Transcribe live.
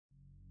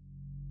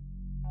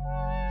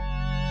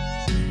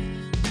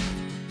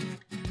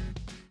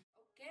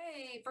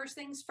first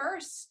things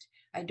first.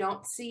 I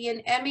don't see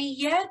an Emmy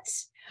yet.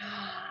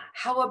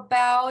 How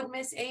about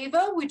Miss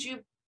Ava? Would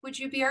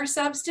you be our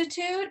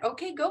substitute?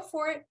 Okay, go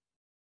for it.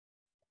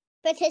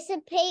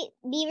 Participate,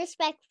 be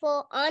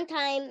respectful, on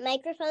time,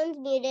 microphones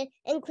muted,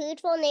 include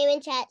full name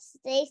in chat,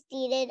 stay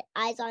seated,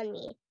 eyes on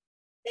me.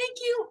 Thank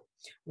you.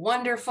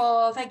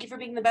 Wonderful. Thank you for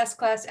being the best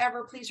class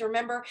ever. Please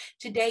remember,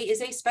 today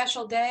is a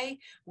special day.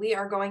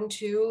 We're going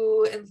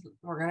to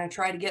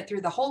try to get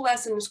through the whole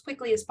lesson as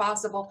quickly as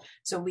possible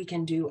so we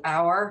can do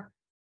our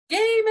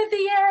game at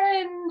the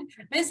end.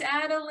 Miss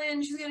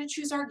Adeline, she's going to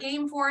choose our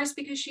game for us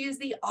because she is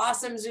the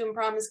awesome Zoom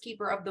Promise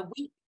Keeper of the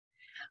week.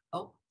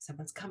 Oh,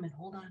 someone's coming.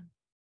 Hold on.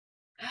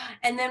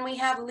 And then we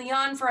have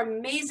Leon for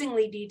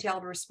amazingly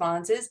detailed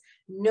responses.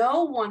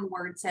 No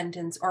one-word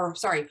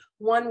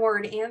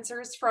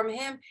answers from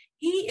him.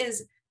 He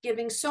is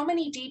giving so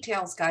many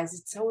details, guys.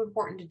 It's so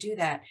important to do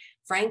that.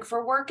 Frank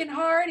for working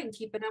hard and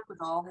keeping up with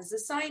all his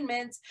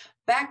assignments.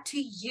 Back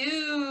to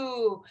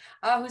you.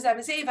 Who's that?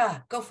 Miss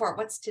Ava, go for it.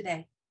 What's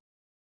today?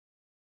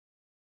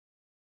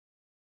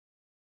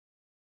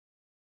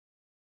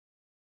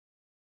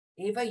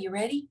 Ava, you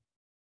ready?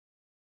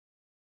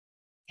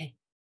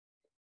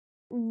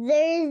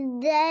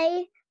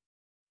 Thursday,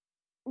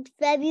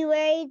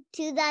 February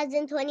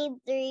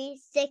 2023,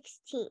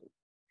 16th.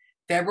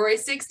 February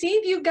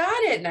 16th, you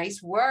got it.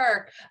 Nice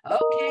work. Okay,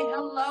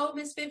 hello,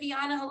 Miss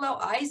Viviana. Hello,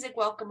 Isaac.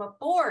 Welcome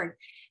aboard.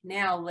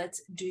 Now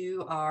let's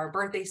do our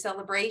birthday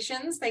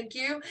celebrations. Thank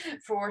you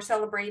for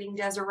celebrating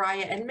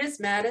Desiree and Miss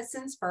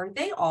Madison's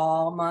birthday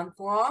all month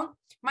long.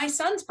 My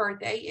son's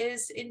birthday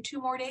is in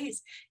 2 more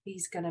days.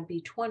 He's going to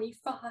be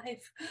 25.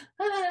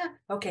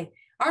 Okay,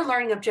 our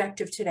learning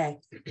objective today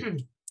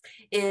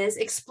is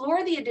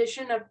explore the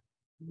addition of,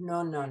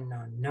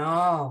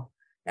 no.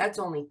 That's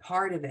only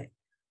part of it.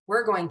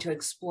 We're going to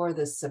explore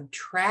the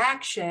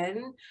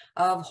subtraction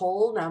of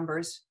whole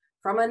numbers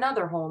from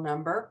another whole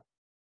number.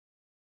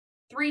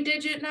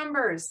 3-digit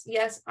numbers.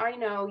 Yes, I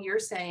know you're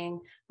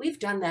saying, we've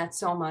done that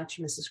so much,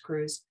 Mrs.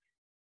 Cruz.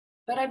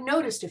 But I've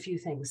noticed a few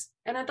things,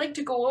 and I'd like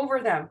to go over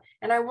them.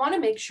 And I want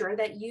to make sure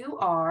that you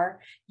are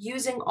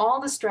using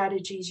all the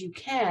strategies you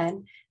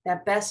can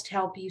that best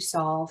help you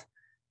solve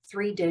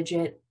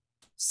 3-digit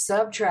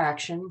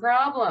subtraction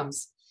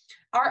problems.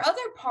 Our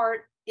other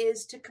part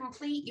is to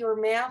complete your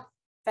math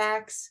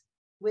facts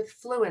with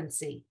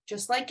fluency.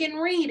 Just like in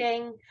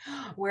reading,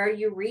 where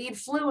you read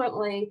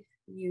fluently,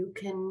 you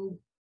can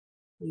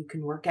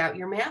work out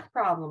your math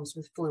problems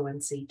with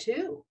fluency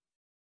too.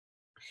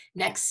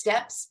 Next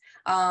steps,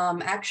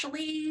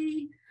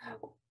 actually,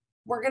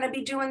 we're going to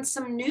be doing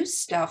some new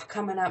stuff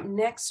coming up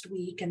next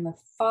week and the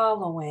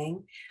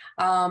following.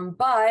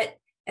 But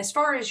as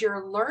far as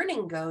your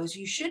learning goes,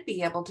 you should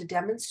be able to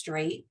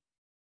demonstrate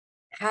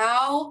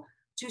how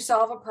to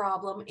solve a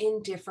problem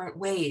in different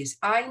ways.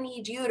 I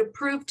need you to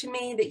prove to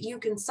me that you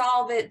can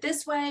solve it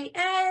this way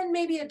and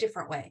maybe a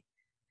different way.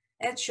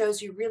 It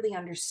shows you really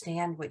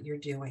understand what you're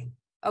doing.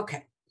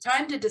 Okay,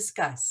 time to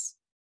discuss.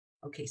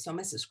 Okay, so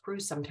Mrs.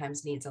 Cruz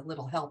sometimes needs a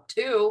little help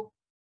too.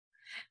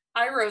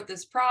 I wrote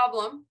this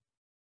problem.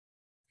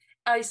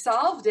 I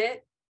solved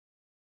it,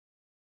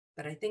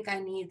 but I think I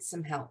need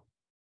some help.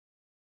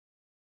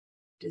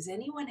 Does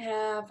anyone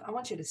have, I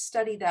want you to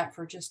study that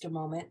for just a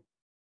moment.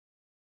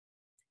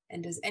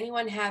 And does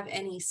anyone have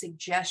any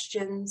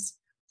suggestions,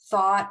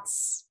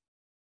 thoughts,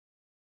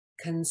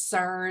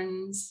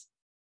 concerns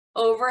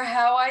over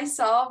how I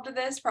solved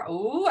this?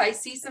 Oh, I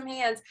see some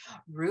hands.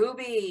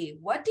 Ruby,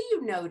 what do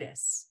you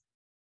notice?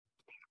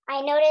 I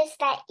noticed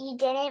that you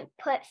didn't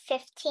put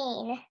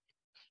 15.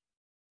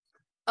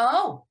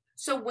 Oh,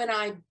 so when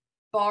I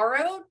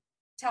borrowed,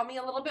 tell me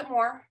a little bit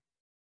more.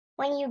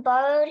 When you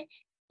borrowed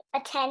a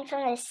 10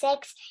 from the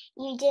 6,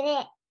 you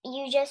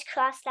just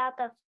crossed out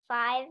the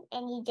 5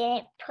 and you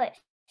didn't put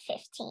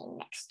 15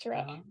 next to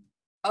it.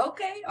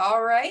 Okay,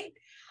 all right.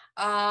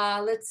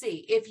 Let's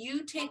see. If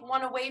you take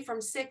 1 away from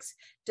 6,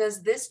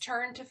 does this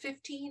turn to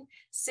 15?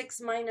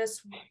 6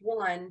 minus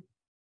 1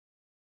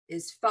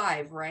 is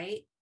 5,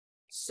 right?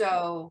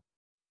 So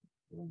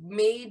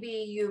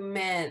maybe you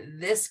meant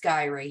this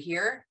guy right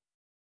here.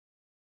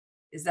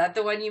 Is that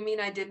the one you mean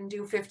I didn't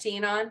do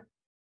 15 on?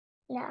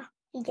 No,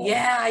 you didn't.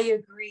 Yeah, I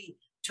agree.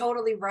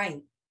 Totally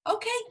right.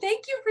 Okay,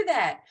 thank you for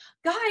that.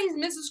 Guys,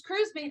 Mrs.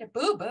 Cruz made a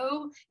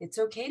boo-boo. It's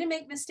okay to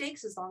make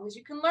mistakes as long as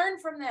you can learn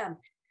from them.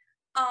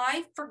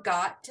 I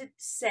forgot to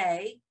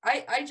say,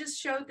 I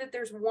just showed that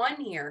there's 1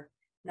 here,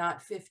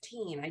 not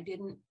 15. I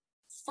didn't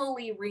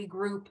fully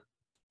regroup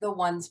the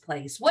ones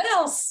place. What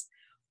else?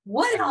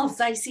 What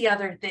else? I see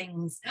other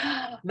things.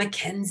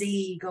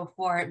 Mackenzie, go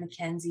for it,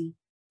 Mackenzie.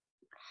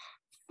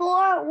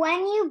 For when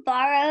you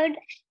borrowed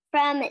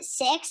from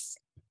 6,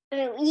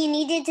 you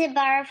needed to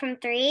borrow from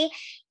 3.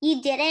 You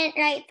didn't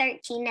write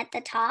 13 at the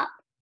top.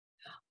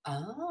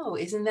 Oh,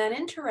 isn't that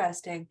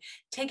interesting?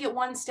 Take it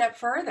one step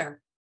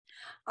further.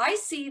 I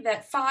see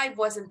that 5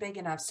 wasn't big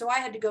enough, so I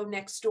had to go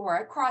next door.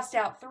 I crossed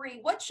out 3.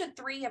 What should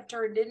 3 have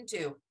turned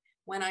into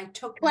when I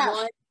took 12.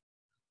 1?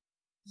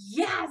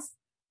 Yes,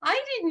 I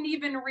didn't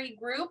even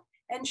regroup,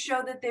 and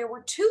show that there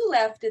were 2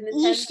 left in the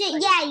You tens should,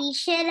 place. yeah, you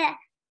should have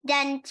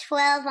done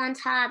 12 on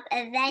top,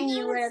 and then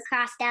you would have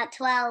crossed out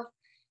 12.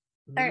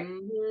 Or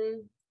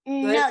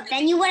no,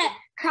 then you would have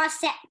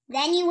crossed it.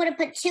 Then you would have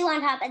put 2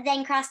 on top, and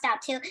then crossed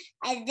out 2,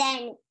 and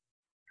then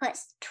put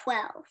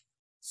 12.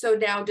 So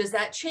now, does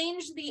that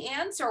change the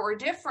answer or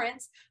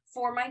difference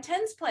for my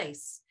tens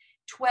place?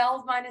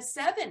 12 minus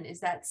 7, is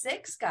that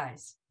 6,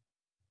 guys?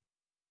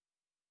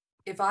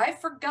 If I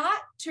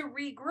forgot to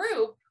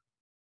regroup,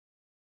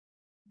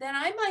 then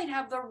I might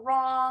have the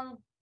wrong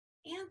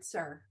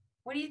answer.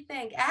 What do you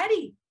think,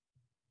 Addie?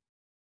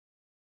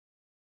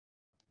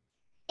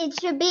 It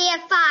should be a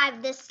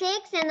 5. The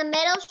 6 in the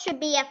middle should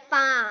be a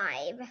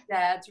 5.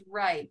 That's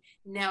right.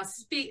 Now,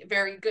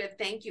 very good.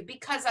 Thank you.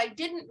 Because I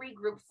didn't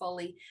regroup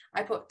fully,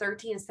 I put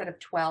 13 instead of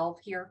 12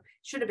 here.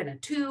 Should have been a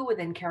 2 and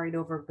then carried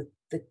over with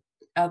the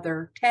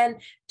other 10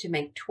 to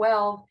make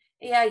 12.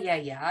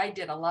 Yeah. I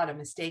did a lot of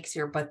mistakes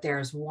here, but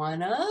there's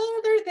one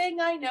other thing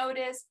I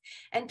noticed.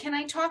 And can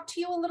I talk to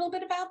you a little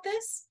bit about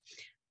this?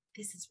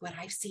 This is what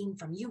I've seen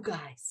from you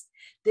guys.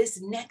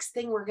 This next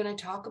thing we're going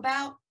to talk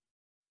about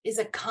is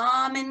a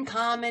common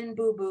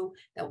boo-boo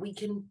that we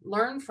can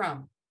learn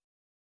from.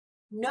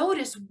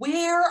 Notice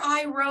where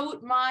I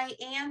wrote my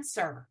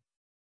answer.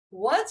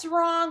 What's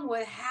wrong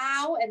with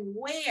how and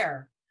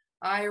where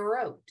I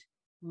wrote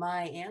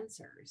my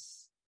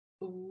answers?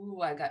 Ooh,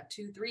 I got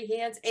 2, 3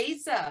 hands.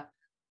 Asa,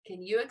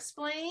 can you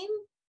explain?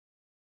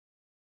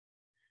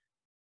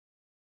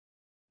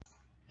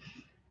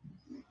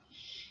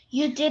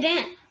 You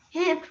didn't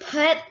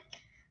put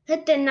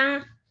the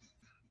 9.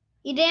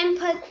 You didn't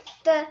put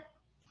the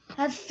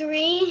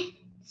 3,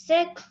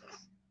 6,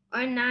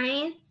 or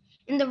 9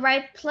 in the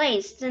right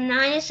place. The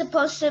 9 is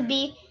supposed to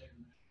be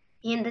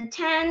in the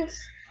tens.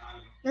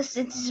 The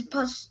 6 is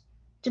supposed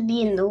to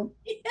be in the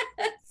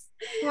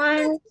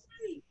ones.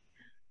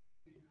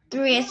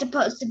 3 is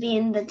supposed to be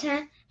in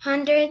the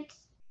hundreds.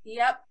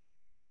 Yep,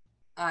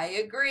 I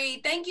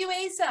agree. Thank you,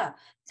 Asa.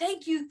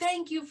 Thank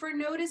you for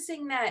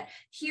noticing that.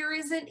 Here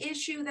is an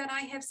issue that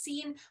I have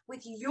seen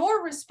with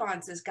your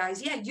responses,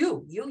 guys. Yeah,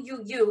 you.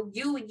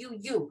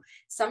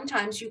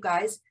 Sometimes you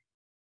guys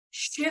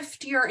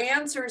shift your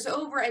answers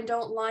over and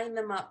don't line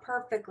them up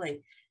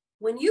perfectly.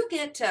 When you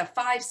get to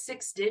 5,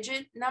 6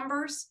 digit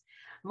numbers,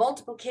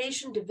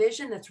 multiplication,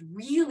 division, that's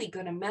really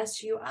going to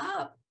mess you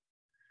up.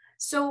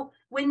 So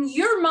when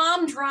your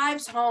mom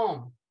drives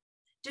home,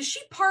 does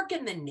she park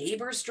in the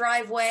neighbor's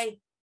driveway?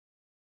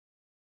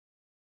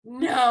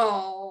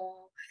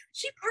 No,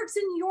 she parks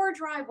in your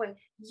driveway,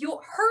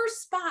 her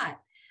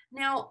spot.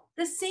 Now,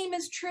 the same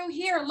is true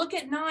here. Look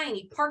at 9.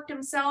 He parked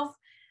himself.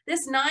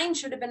 This 9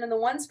 should have been in the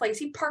ones place.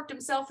 He parked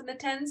himself in the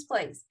tens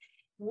place.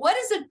 What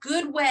is a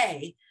good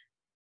way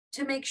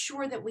to make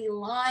sure that we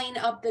line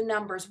up the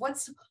numbers?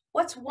 What's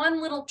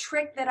one little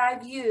trick that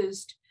I've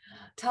used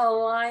to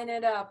line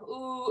it up?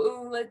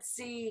 Ooh, let's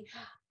see.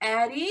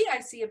 Addie,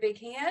 I see a big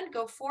hand.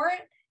 Go for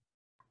it.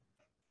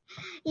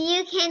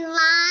 You can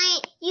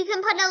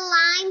put a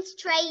line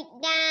straight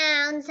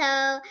down.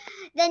 So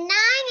the 9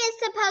 is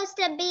supposed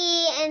to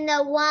be in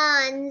the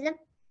ones,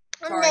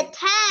 and the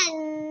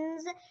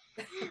tens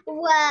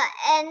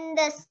and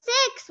the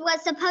 6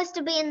 was supposed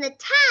to be in the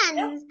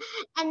tens,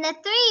 and the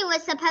 3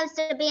 was supposed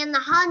to be in the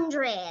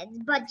hundreds,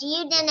 but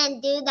you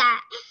didn't do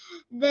that.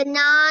 The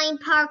 9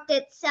 parked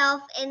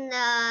itself in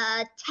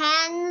the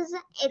tens.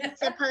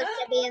 It's supposed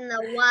to be in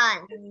the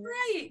ones.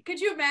 Right. Could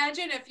you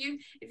imagine if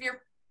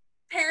your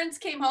parents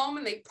came home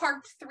and they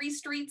parked 3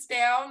 streets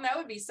down? That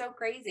would be so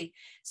crazy.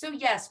 So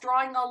yes,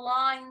 drawing a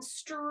line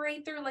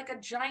straight through like a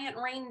giant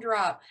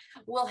raindrop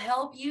will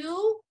help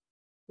you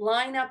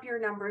line up your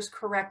numbers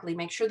correctly.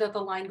 Make sure that the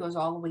line goes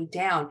all the way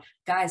down.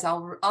 Guys,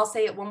 I'll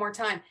say it one more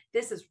time.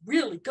 This is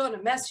really going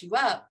to mess you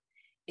up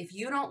if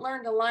you don't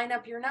learn to line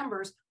up your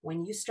numbers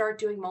when you start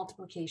doing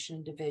multiplication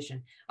and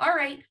division. All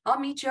right, I'll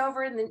meet you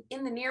over in the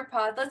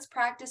Nearpod. Let's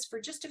practice for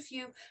just a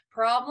few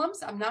problems.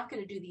 I'm not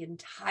going to do the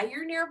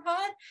entire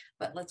Nearpod,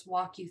 but let's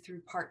walk you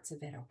through parts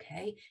of it,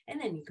 okay? And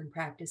then you can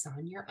practice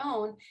on your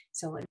own.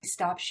 So let me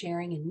stop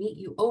sharing and meet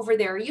you over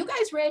there. Are you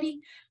guys ready?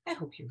 I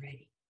hope you're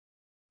ready.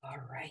 All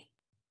right.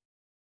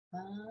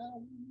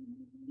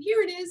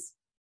 Here it is.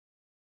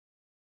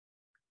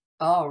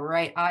 All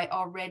right, I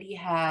already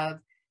have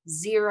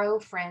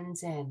 0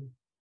 friends in.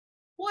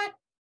 What?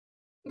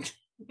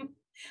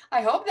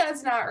 I hope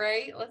that's not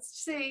right. Let's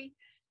see.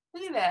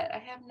 Look at that. I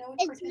have no.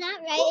 It's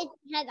not right. It's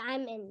because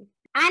I'm in.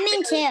 I'm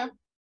in 2.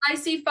 I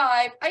see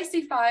 5.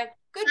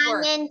 Good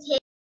work. I'm in 2.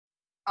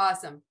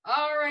 Awesome.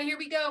 All right, here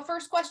we go.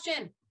 First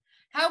question.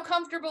 How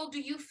comfortable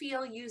do you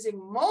feel using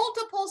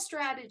multiple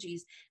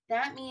strategies?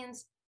 That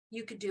means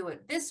you could do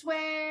it this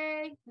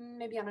way,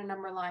 maybe on a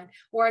number line,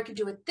 or I could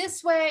do it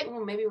this way,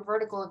 maybe a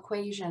vertical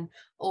equation.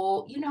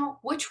 Oh,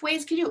 which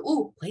ways can you?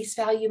 Ooh, place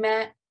value,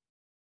 Matt.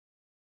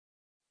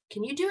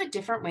 Can you do it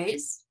different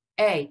ways?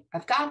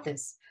 I've got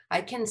this. I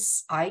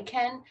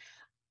can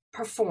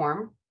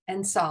perform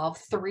and solve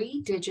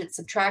 3-digit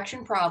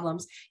subtraction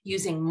problems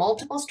using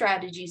multiple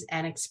strategies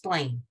and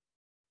explain.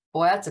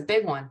 Boy, that's a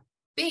big one.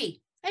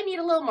 B, I need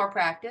a little more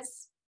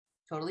practice.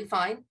 totally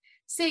fine.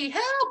 C,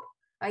 help,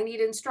 I need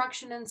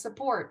instruction and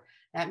support.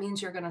 That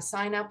means you're going to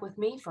sign up with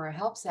me for a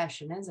help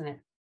session, isn't it?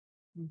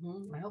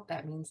 I hope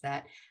that means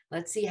that.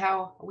 Let's see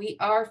how we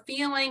are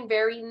feeling.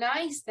 Very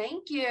nice.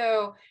 Thank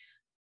you.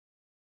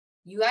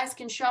 You guys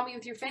can show me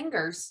with your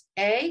fingers.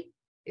 A,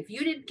 if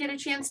you didn't get a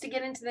chance to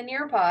get into the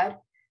Nearpod,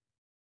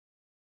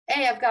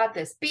 A, I've got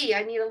this. B,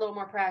 I need a little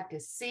more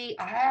practice. C,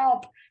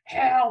 help,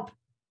 help.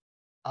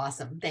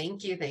 Awesome.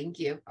 Thank you. Thank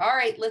you. All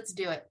right, let's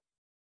do it.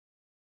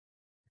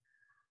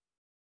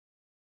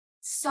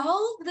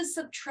 Solve the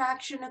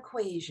subtraction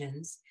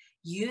equations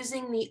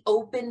using the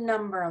open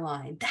number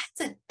line. That's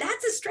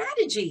a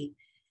strategy.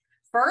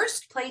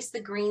 First, place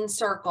the green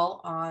circle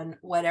on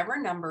whatever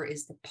number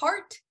is the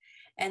part,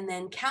 and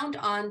then count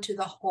on to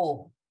the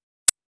whole.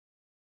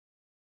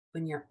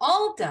 When you're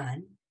all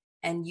done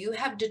and you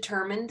have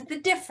determined the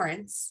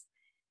difference,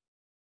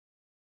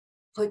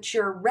 put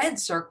your red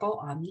circle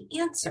on the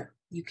answer.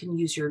 You can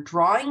use your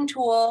drawing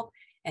tool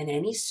and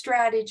any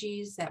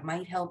strategies that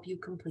might help you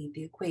complete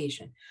the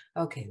equation.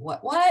 Okay,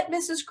 what,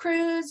 Mrs.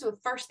 Cruz? The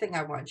first thing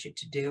I want you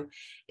to do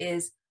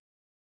is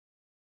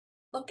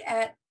look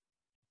at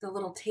the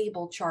little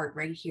table chart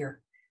right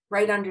here,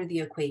 right under the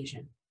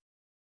equation.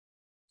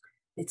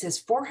 It says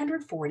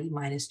 440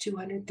 minus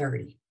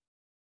 230.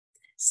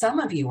 Some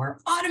of you are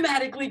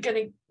automatically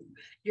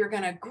you're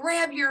gonna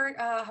grab your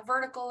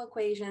vertical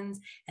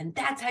equations, and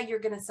that's how you're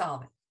gonna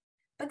solve it.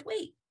 But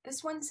wait,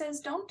 this one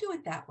says don't do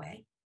it that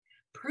way.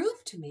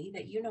 Prove to me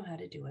that you know how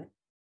to do it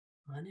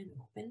on an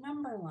open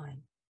number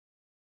line.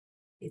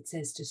 It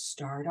says to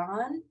start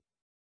on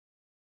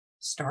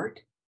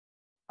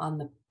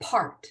the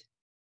part,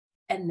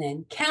 and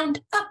then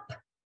count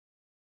up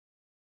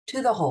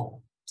to the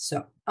whole.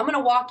 So I'm going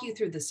to walk you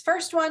through this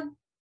first one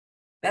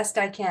best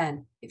I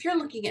can. If you're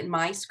looking at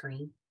my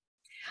screen,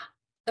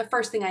 the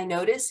first thing I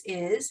notice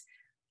is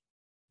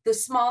the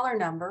smaller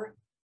number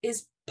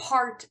is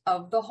part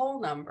of the whole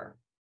number.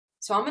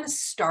 So I'm going to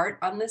start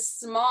on the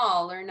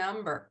smaller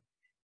number.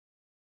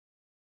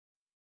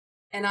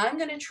 And I'm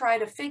going to try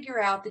to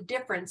figure out the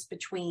difference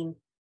between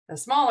the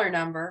smaller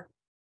number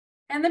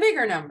and the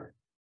bigger number.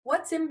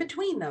 What's in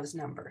between those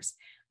numbers?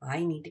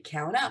 I need to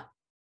count up.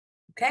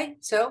 Okay,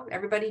 so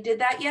everybody did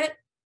that yet?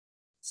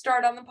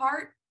 Start on the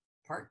part,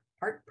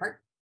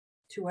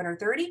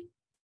 230.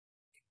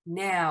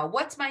 Now,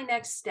 what's my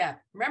next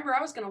step? Remember,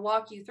 I was going to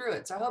walk you through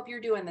it, so I hope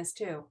you're doing this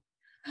too.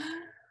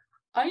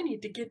 I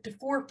need to get to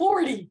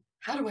 440.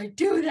 How do I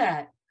do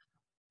that?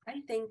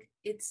 I think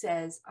it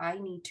says I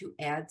need to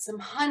add some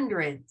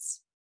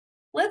hundreds.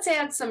 Let's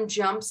add some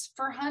jumps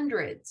for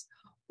hundreds.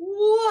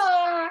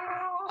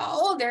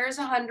 Wow, there's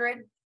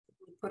 100.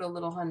 Put a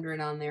little 100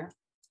 on there.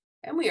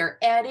 And we are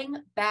adding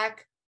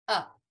back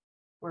up.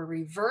 We're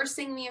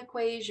reversing the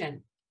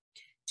equation.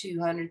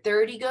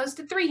 230 goes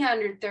to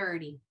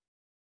 330.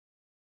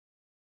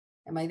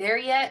 Am I there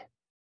yet?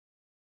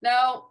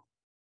 No.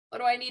 What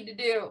do I need to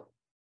do?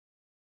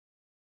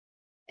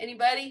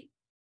 Anybody?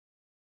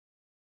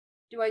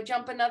 Do I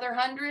jump another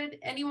 100?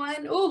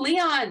 Anyone? Oh,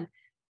 Leon.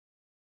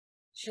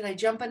 Should I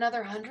jump another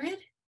 100?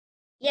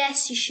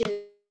 Yes, you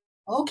should.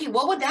 Okay,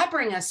 what would that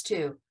bring us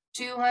to?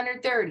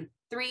 230,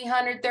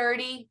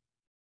 330.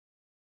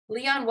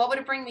 Leon, what would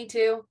it bring me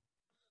to?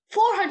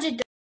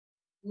 400.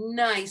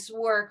 Nice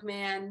work,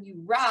 man.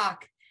 You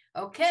rock.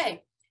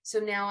 Okay, so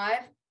now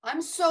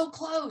I'm so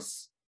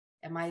close.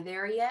 Am I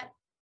there yet?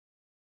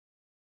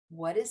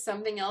 What is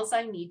something else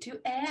I need to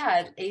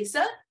add?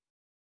 Asa?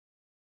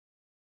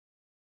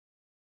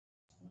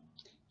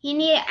 You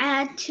need to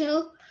add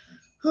two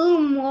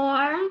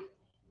more.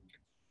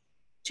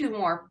 2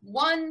 more.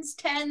 Ones,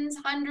 tens,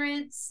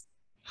 hundreds.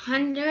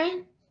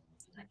 100.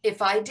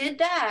 If I did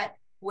that,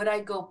 would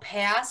I go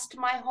past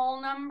my whole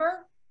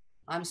number?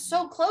 I'm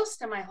so close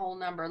to my whole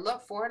number.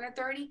 Look,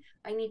 430.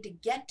 I need to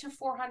get to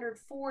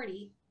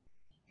 440.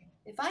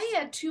 If I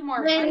add 2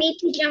 more, We need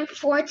to jump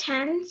 4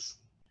 tens.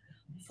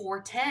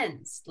 4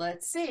 tens.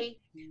 Let's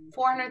see.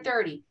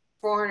 430,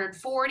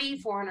 440,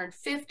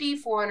 450,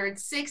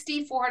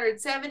 460,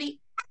 470.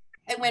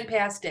 I went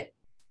past it.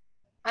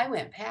 I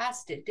went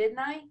past it, didn't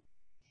I?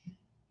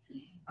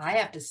 I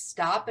have to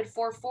stop at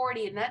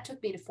 440, and that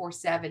took me to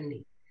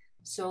 470.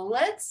 So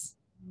let's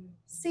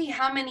see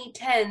how many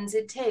tens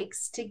it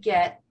takes to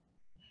get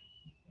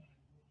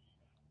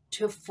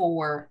to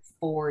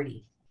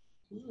 440.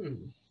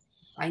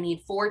 I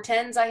need 4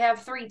 tens. I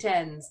have 3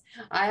 tens.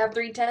 I have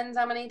 3 tens.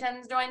 How many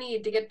tens do I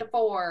need to get to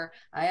 4?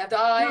 Oh,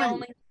 1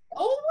 more.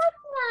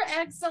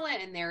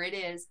 Excellent. And there it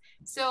is.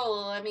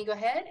 So let me go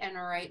ahead and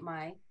write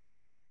my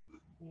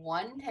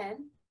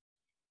 110.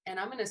 And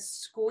I'm going to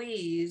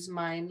squeeze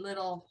my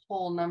little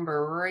whole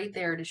number right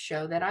there to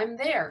show that I'm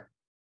there.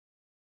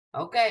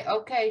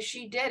 Okay,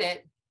 she did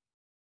it.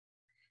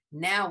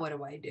 Now what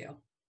do?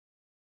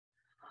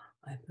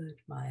 I put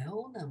my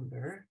whole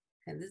number,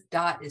 and this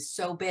dot is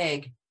so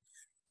big.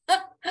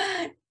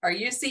 Are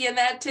you seeing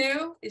that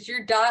too? Is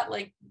your dot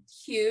like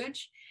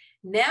huge?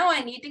 Now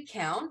I need to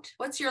count.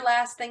 What's your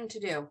last thing to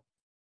do?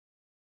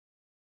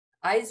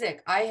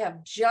 Isaac, I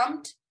have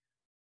jumped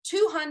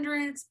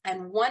 200s,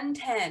 and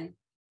 110.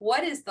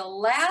 What is the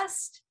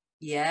last?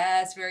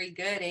 Yes, very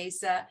good,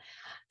 Asa.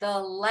 The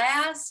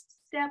last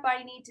step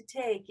I need to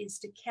take is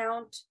to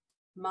count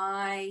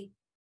my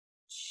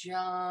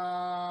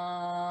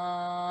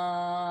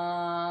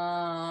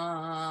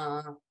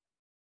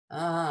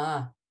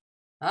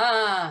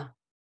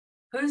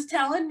who's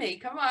telling me?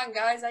 Come on,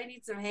 guys, I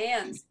need some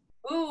hands.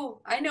 Ooh,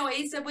 I know,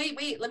 Asa.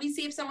 Wait, let me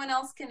see if someone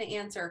else can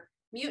answer.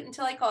 Mute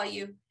until I call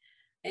you.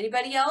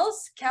 Anybody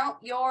else? Count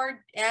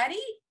your Addie?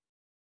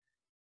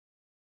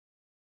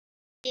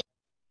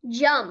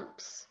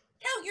 Jumps.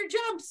 Count your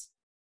jumps.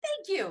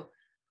 Thank you.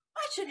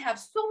 I should have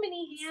so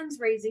many hands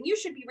raising. You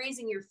should be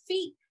raising your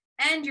feet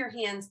and your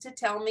hands to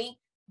tell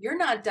me you're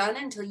not done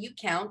until you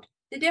count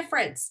the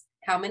difference,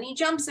 how many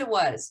jumps it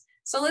was.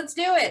 So let's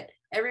do it.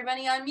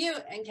 Everybody on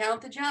mute and count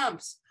the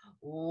jumps.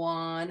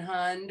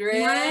 100,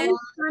 200,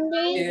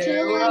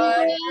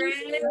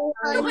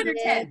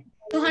 210.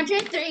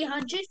 200,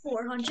 300,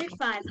 400,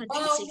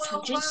 500,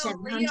 600,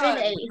 700,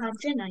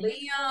 800, 900.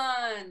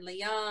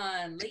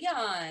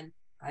 Leon.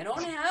 I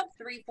don't have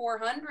 3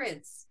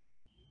 400s.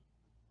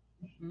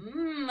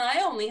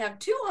 I only have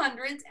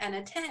 200s and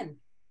a 10.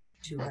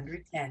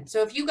 210.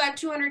 So if you got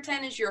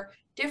 210 as your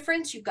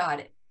difference, you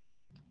got it.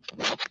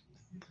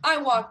 I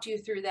walked you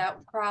through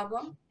that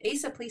problem.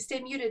 Asa, please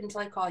stay muted until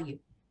I call you.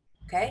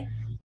 Okay?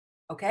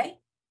 Okay?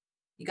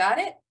 You got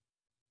it?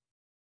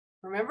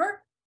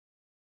 Remember?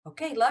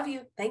 Okay, love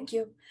you. Thank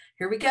you.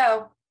 Here we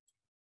go.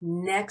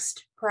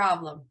 Next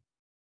problem.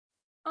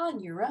 On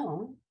your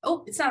own.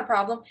 Oh, it's not a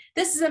problem.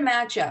 This is a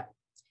matchup.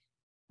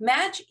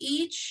 Match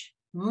each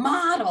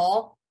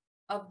model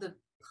of the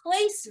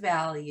place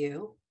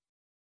value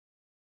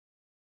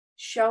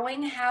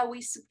showing how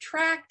we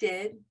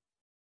subtracted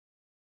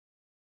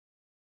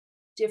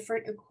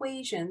different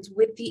equations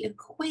with the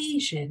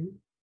equation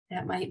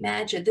that might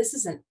match it. This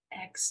is an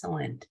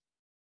excellent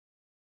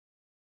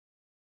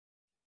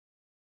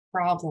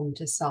problem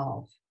to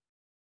solve.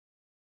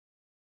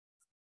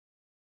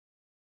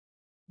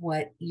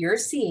 What you're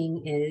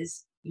seeing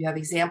is you have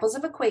examples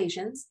of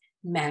equations,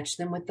 match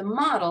them with the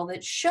model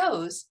that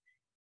shows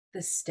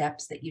the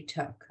steps that you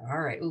took. All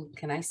right. Ooh,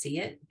 can I see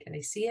it? Can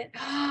I see it?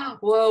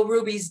 Whoa,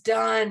 Ruby's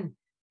done.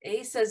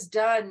 Asa's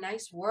done.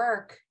 Nice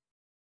work.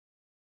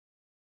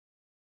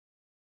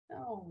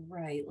 All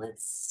right,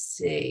 let's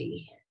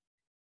see.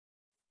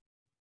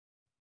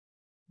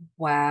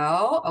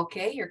 Wow.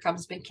 Okay, here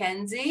comes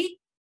Mackenzie.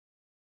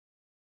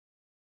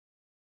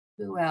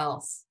 Who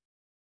else?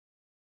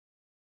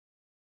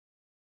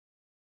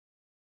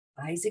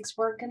 Isaac's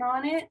working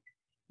on it.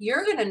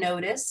 You're going to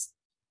notice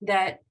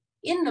that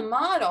in the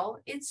model,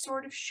 it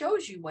sort of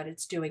shows you what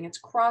it's doing. It's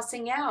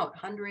crossing out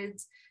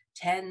hundreds,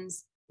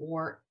 tens,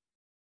 or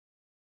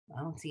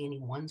I don't see any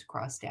ones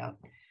crossed out.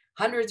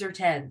 Hundreds or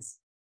tens.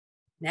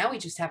 Now we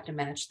just have to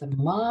match the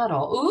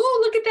model.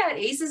 Ooh, look at that.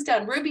 Ace is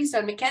done. Ruby's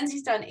done.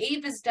 Mackenzie's done.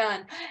 Ava's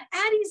done.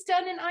 Addie's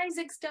done. And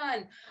Isaac's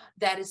done.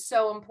 That is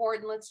so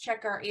important. Let's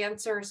check our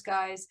answers,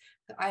 guys.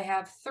 I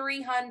have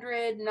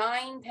 300,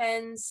 9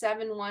 tens,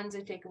 7 ones.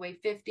 I take away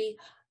 50,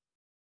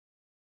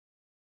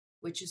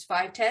 which is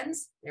 5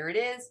 tens. There it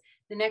is.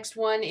 The next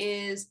one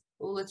is,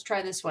 well, let's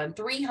try this one.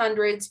 3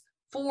 hundreds,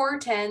 4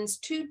 tens,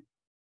 2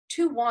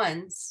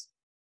 ones.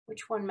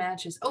 Which one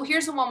matches? Oh,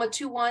 here's the one with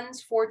 2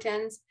 ones, 4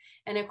 tens,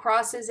 and it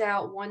crosses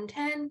out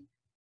 110,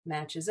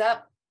 matches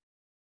up.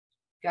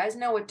 You guys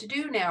know what to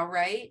do now,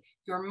 right?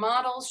 Your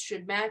models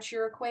should match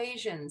your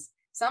equations.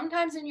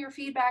 Sometimes in your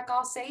feedback,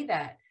 I'll say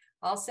that.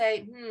 I'll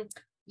say,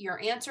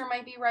 your answer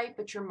might be right,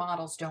 but your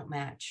models don't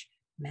match.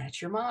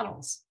 Match your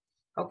models.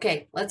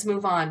 Okay, let's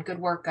move on. Good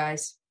work,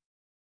 guys.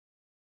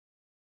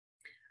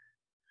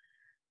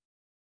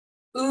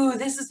 Ooh,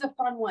 this is a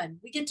fun one.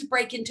 We get to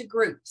break into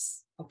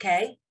groups,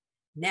 okay?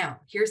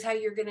 Now, here's how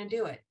you're going to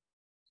do it.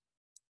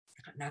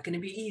 Not going to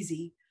be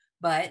easy,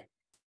 but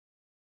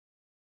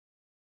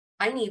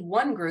I need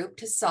one group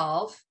to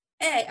solve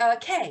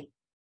K.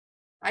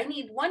 I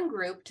need one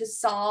group to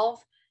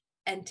solve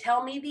and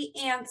tell me the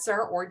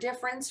answer or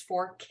difference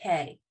for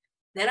K.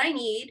 Then I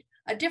need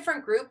a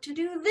different group to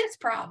do this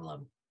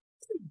problem.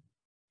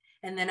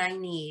 And then I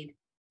need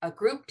a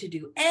group to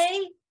do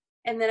A,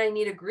 and then I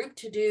need a group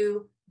to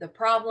do the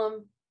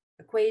problem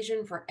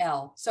equation for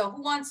L. So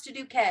who wants to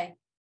do K?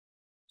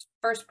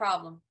 First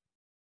problem.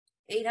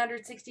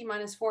 860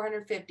 minus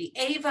 450.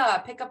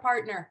 Ava, pick a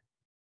partner.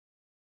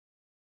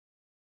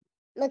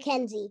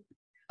 Mackenzie.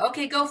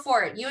 Okay, go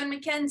for it. You and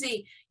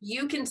Mackenzie,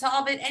 you can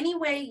solve it any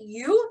way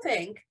you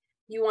think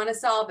you want to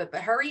solve it,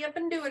 but hurry up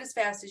and do it as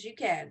fast as you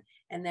can,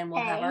 and then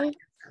we'll have our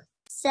answer.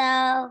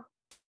 So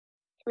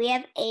we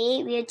have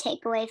 8. We would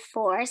take away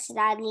 4, so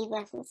that would leave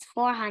us with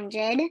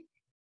 400.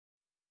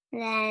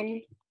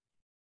 Then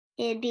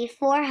it'd be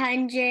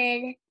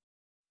 400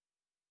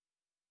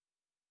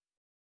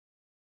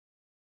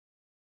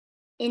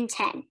 in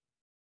 10.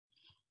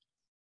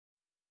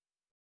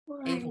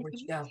 Ava, where'd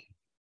you go?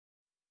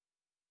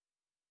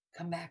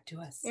 Come back to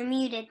us. I'm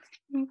muted.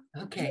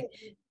 Okay.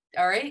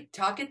 All right.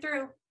 Talk it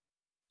through.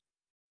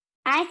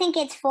 I think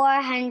it's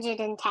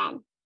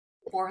 410.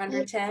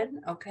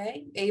 410.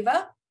 Okay.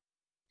 Ava?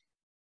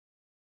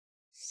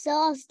 So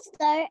I'll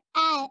start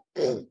at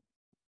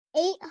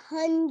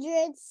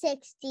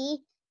 860,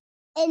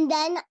 and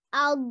then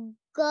I'll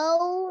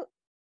go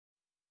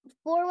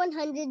 4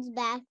 100s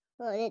back.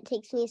 Well, and it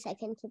takes me a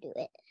second to do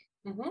it.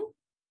 Mm-hmm.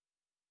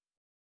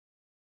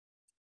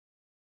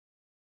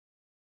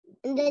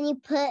 And then you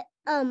put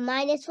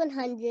minus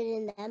 100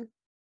 in them.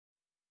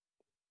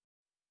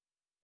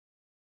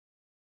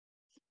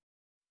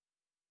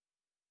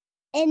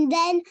 And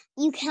then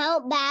you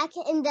count back,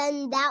 and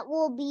then that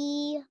will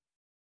be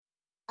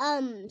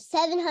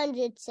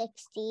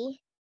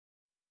 760.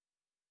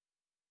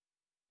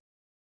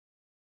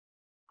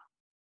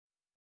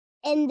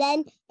 And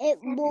then it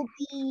will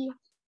be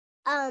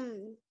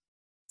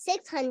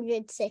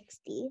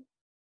 660.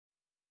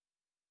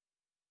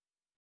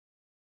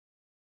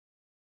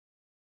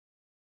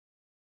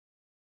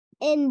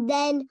 And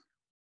then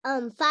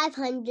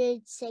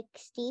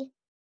 560.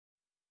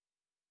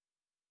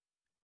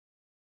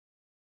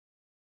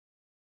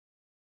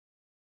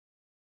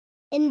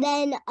 And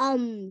then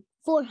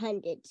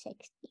 460.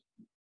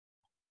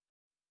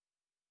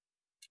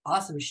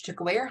 Awesome. She took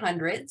away her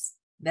hundreds.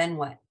 Then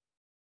what?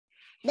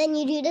 Then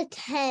you do the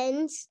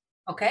tens.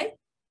 Okay.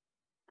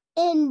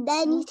 And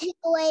then you take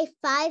away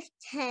 5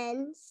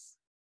 tens.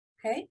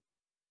 Okay.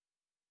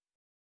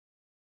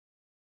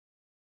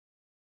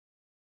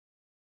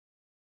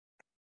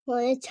 Well,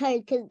 it's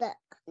hard because the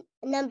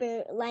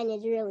number line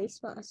is really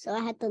small, so I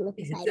had to look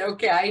It's sideways.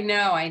 okay. I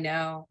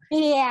know.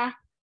 Yeah.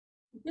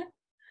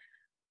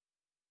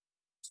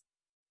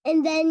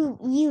 And then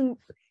you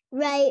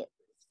write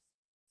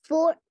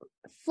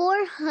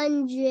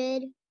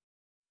 400.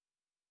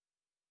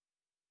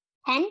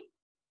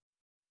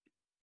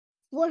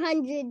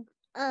 400,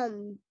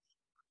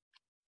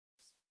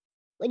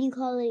 what do you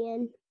call it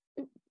again?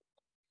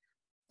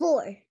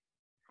 4,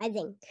 I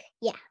think.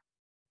 Yeah.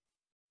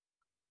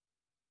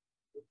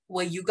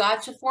 Well, you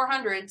got to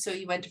 400, so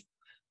you went to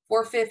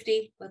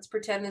 450. Let's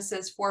pretend this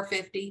says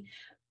 450,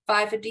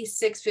 550,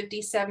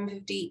 650,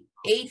 750,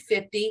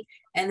 850,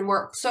 and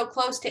we're so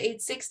close to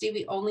 860,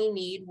 we only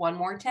need one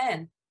more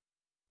 10.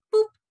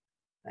 Boop.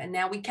 And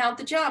now we count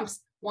the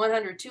jumps.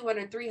 100,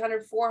 200,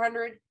 300,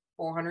 400,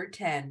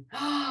 410.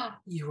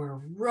 You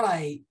were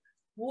right.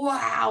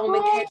 Wow,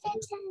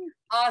 Mackenzie.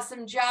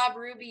 Awesome job,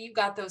 Ruby. You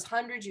got those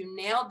hundreds. You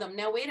nailed them.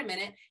 Now, wait a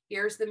minute.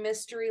 Here's the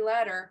mystery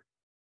letter.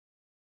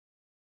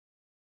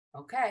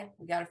 Okay,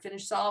 we got to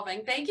finish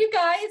solving. Thank you,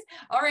 guys.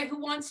 All right, who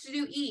wants to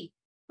do E?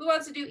 Who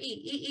wants to do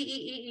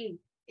E?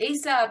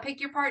 Asa, pick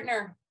your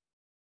partner.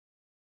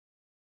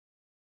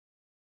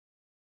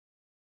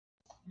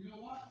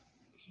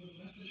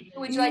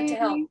 Who would you like to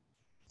help?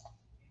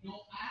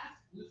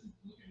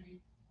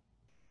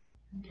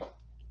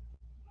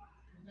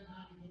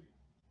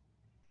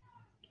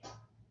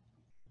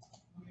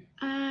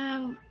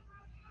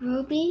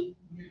 Ruby.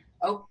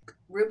 Oh,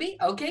 Ruby?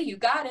 Okay, you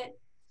got it.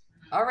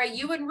 All right,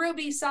 you and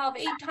Ruby solve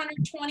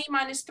 820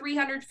 minus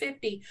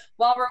 350.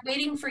 While we're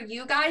waiting for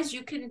you guys,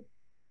 you can,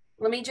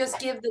 let me just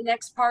give the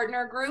next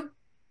partner group.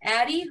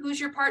 Addie, who's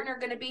your partner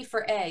going to be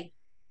for A?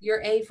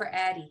 Your A for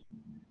Addie.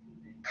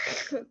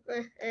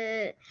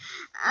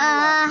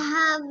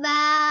 How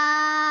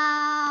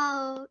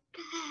about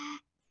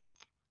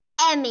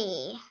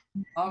Emmy?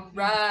 All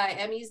right,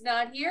 Emmy's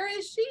not here,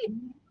 is she?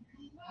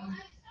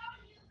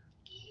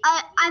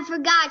 I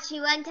forgot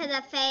she went to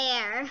the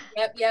fair.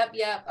 Yep.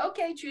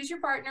 Okay, choose your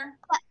partner.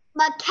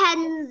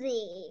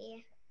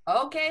 Mackenzie.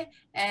 Okay,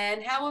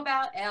 and how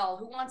about L?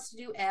 Who wants to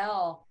do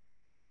L?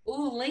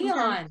 Ooh,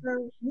 Leon.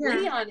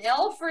 Leon,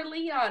 L for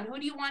Leon. Who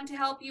do you want to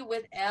help you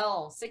with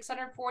L?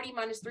 640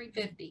 minus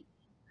 350.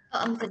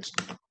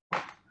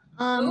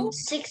 Who?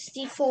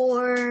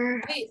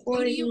 64. Wait,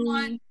 40.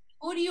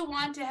 who do you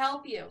want to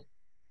help you?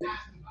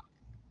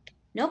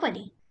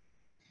 Nobody.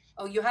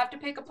 Oh, you have to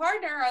pick a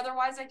partner,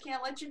 otherwise I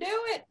can't let you do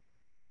it.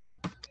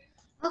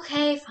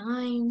 Okay,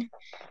 fine.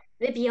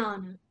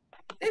 Viviana.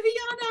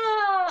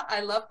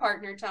 I love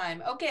partner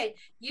time. Okay,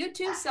 you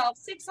two solve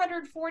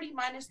 640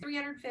 minus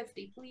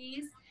 350,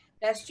 please.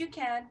 Best you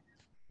can.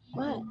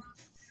 What?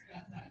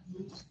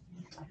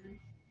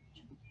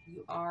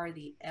 You are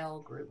the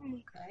L group,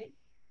 okay?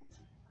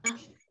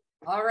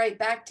 All right,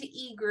 back to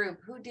E group.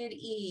 Who did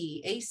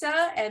E?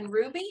 Asa and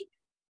Ruby?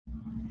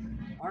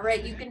 All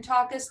right, you can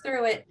talk us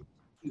through it.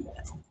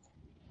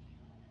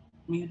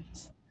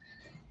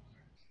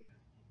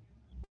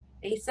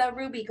 Asa,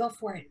 Ruby, go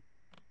for it.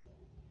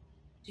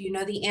 Do you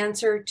know the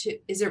answer to,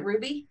 is it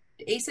Ruby?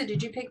 Asa,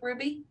 did you pick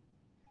Ruby?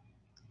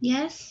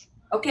 Yes.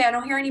 Okay, I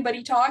don't hear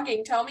anybody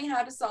talking. Tell me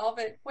how to solve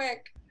it,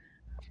 quick.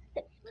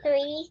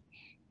 8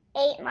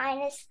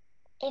 minus,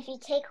 if you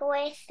take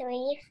away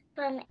 3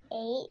 from 8,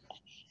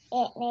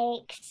 it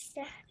makes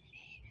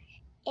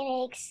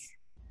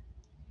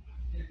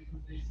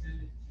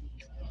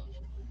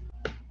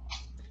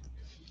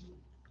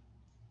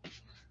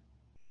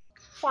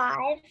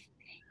 5,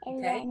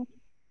 and Okay.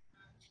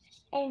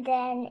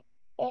 then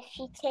if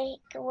you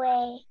take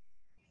away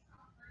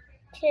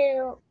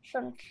 2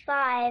 from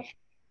 5,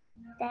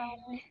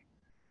 then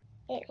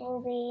it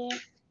will be,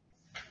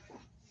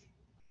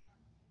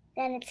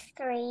 then it's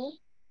 3.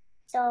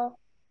 So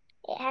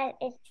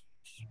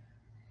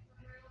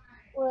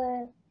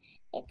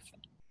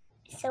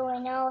so we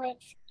know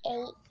it's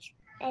 8,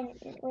 and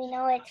we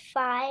know it's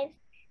 5,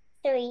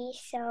 3.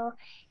 So,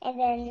 and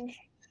then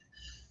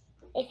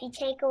if you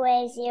take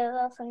away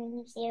 0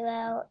 from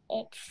 0,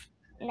 it's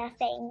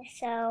nothing.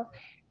 So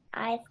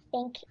I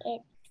think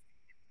it's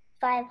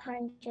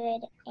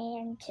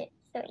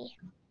 503.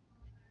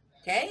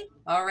 Okay.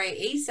 All right,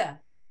 Asa.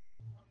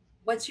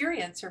 What's your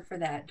answer for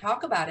that?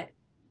 Talk about it.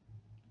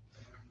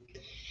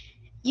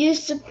 You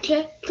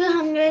subtract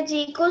 200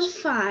 equals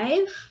 5.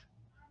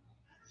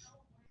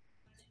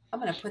 I'm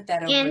going to put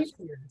that over And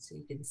here so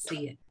you can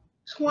see it.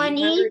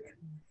 20 800.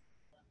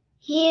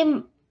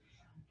 here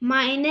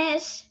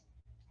minus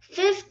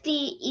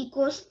 50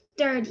 equals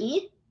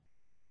 30.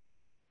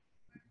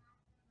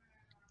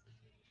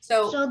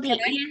 So So the can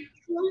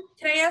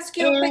I ask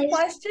you a quick is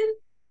question?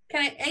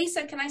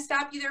 Asa, can I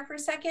stop you there for a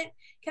second?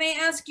 Can I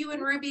ask you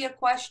and Ruby a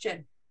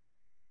question?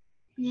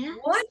 yeah.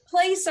 What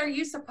place are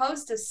you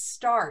supposed to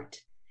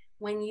start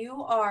when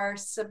you are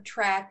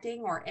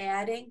subtracting or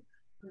adding?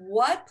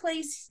 What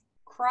place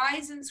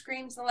cries and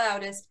screams the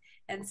loudest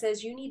and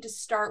says you need to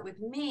start with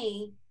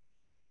me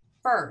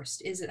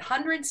first? Is it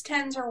hundreds,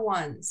 tens, or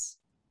ones?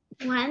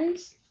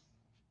 Ones.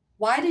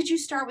 Why did you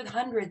start with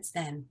hundreds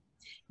then?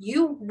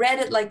 You read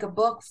it like a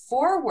book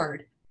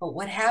forward, but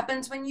what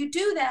happens when you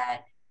do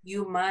that?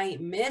 You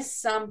might miss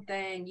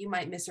something. You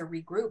might miss a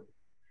regroup.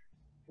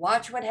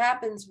 Watch what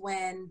happens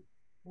when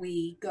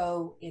we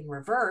go in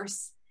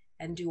reverse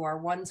and do our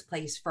ones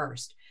place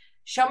first.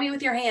 Show me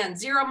with your hand.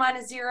 0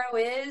 minus 0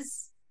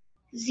 is?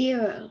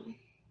 0.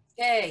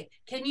 Okay.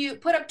 Can you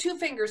put up 2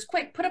 fingers?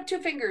 Quick, put up 2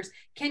 fingers.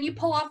 Can you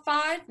pull off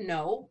 5?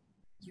 No,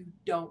 you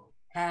don't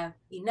have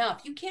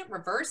enough. You can't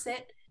reverse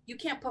it. You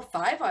can't put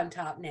 5 on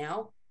top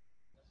now.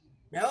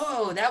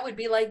 No, that would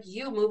be like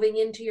you moving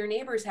into your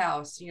neighbor's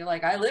house. You're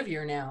like, I live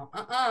here now.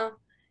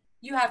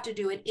 You have to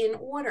do it in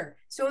order.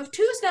 So if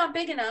 2 is not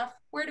big enough,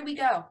 where do we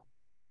go?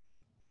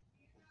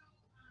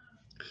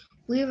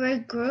 We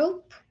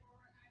regroup.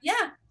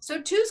 Yeah,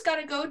 so 2's got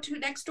to go to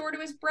next door to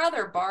his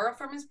brother, borrow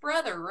from his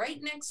brother right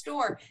next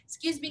door.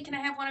 Excuse me, can I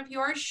have one of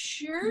yours?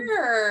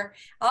 Sure.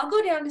 I'll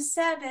go down to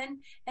 7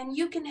 and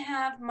you can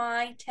have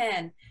my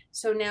 10.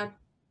 So now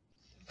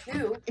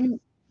 2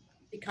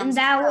 becomes And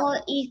that 12.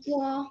 will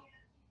equal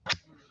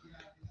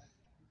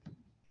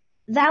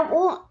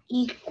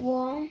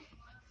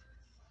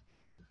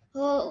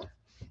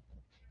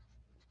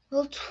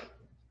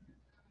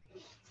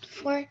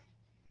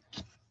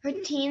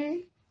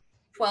 14.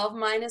 12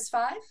 minus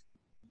 5?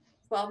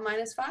 12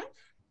 minus 5?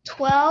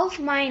 12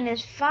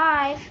 minus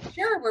 5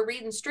 Sure, we're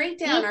reading straight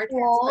down our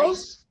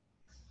equals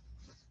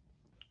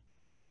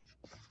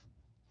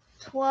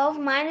 12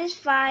 minus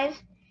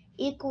 5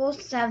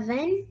 equals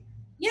 7.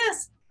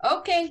 Yes.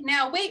 Okay,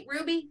 now wait,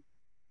 Ruby.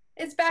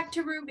 It's back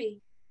to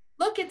Ruby.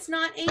 Look, it's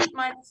not 8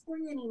 minus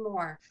 3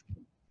 anymore.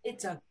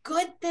 It's a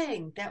good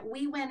thing that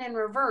we went in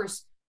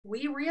reverse.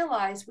 We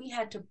realized we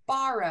had to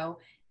borrow,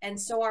 and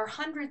so our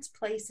hundreds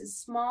place is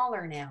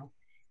smaller now.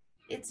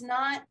 It's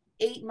not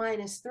 8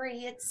 minus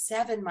 3, it's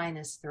 7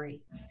 minus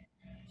 3.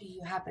 Do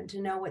you happen to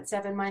know what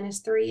 7 minus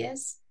 3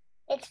 is?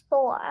 It's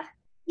 4.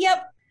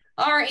 Yep.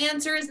 Our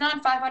answer is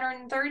not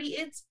 530,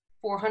 it's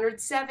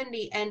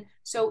 470. And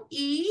so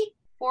E,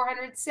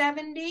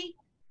 470,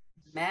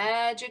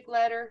 magic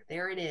letter,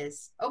 there it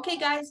is. Okay,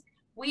 guys,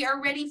 we are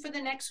ready for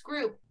the next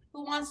group.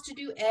 Who wants to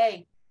do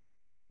A?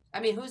 I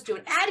mean, who's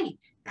doing Addie?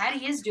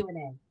 Addie is doing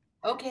A.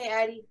 Okay,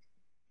 Addie.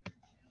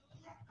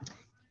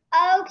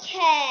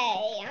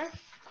 Okay.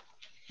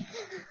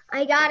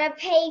 I got a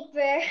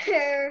paper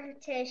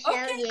to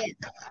show you.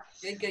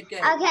 Good, good, good.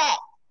 Okay.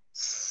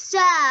 So,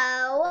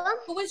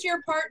 Who was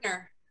your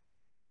partner?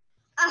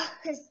 how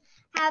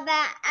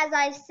about, as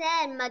I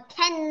said,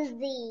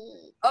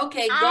 Mackenzie?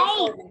 Okay,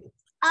 go for it.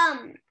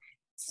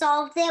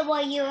 Solved it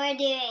while you were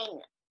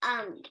doing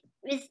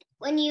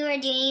when you were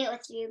doing it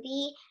with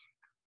Ruby.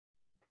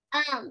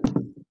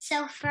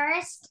 So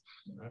first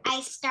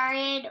I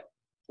started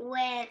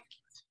with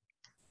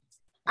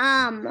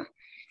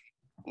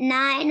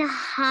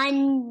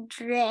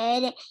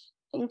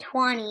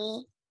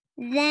 920.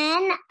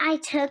 Then I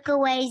took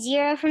away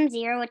 0 from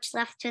 0, which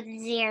left with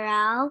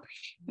 0.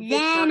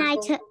 Then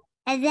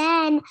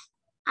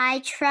I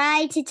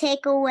tried to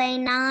take away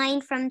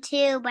 9 from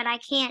 2, but I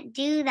can't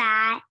do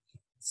that.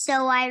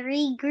 So I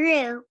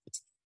regrouped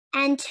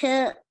and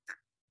took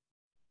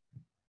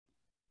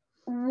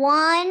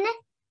 1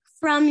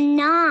 from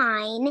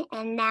 9,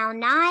 and now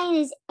 9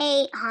 is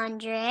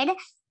 800.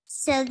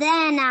 So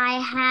then I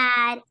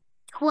had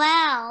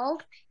 12,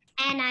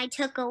 and I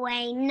took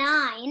away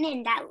 9,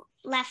 and that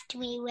left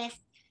me with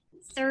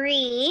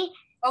 3.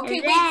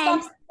 Okay,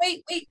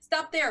 wait,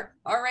 stop there.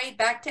 All right,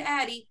 back to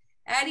Addie.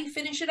 Addie,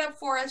 finish it up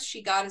for us.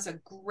 She got us a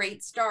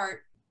great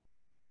start.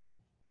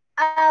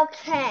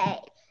 Okay.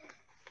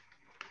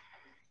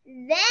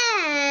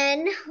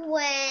 Then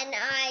when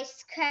I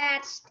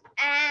scratched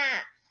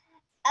out,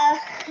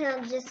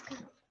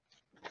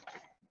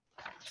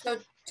 So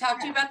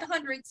talk to you about the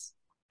hundreds.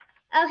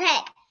 Okay,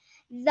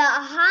 the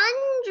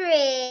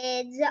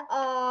hundreds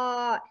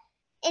are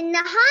in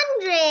the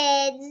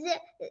hundreds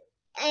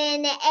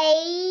in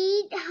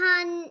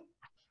 800.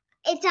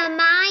 It's a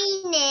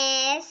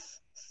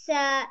minus.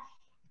 So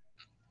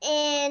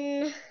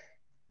in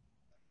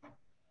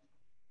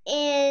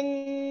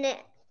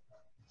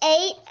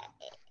 8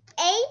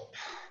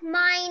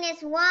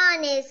 minus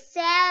 1 is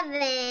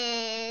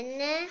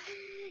 7.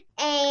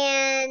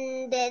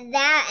 And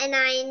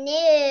I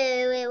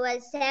knew it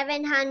was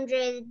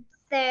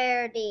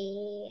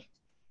 730.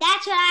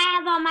 That's what I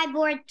have on my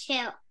board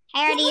too.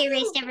 I already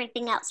erased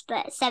everything else,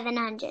 but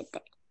 700.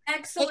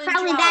 Excellent It's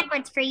probably job.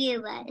 backwards for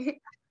you, but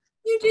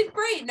You did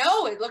great.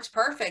 No, it looks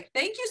perfect.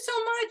 Thank you so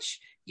much.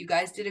 You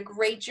guys did a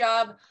great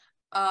job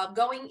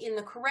going in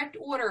the correct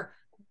order.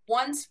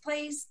 Ones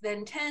place,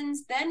 then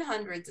tens, then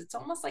hundreds. It's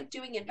almost like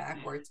doing it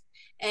backwards.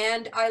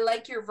 And I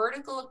like your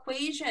vertical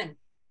equation.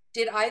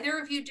 Did either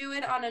of you do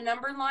it on a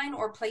number line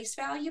or place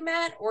value,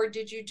 Matt, or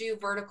did you do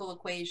vertical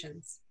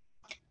equations?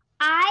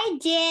 I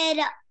did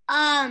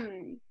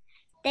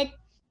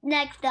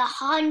the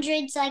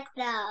hundreds, like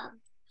the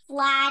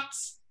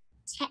flats.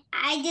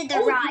 I did the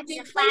rods,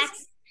 the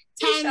flats,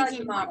 tens,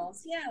 and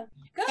models. Yeah,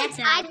 good.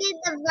 I did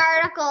the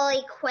vertical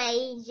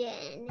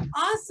equation.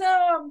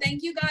 Awesome.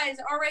 Thank you guys.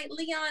 All right,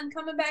 Leon,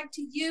 coming back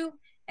to you,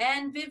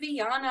 and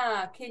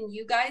Viviana, can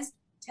you guys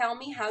tell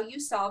me how you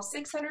solve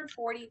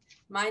 640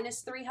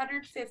 minus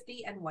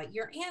 350 and what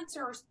your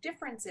answer or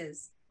difference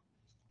is?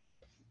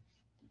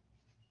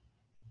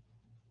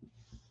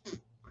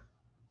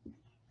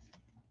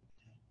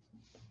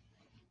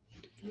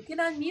 You can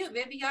unmute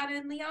Viviana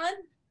and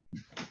Leon.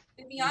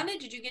 Viviana,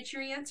 did you get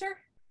your answer?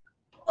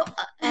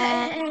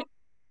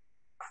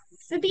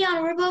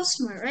 Viviana, we're both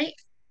smart, right?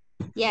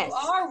 Yes. You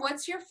are.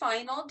 What's your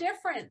final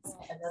difference?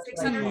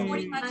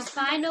 640 minus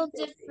my final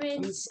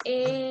difference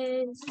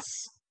is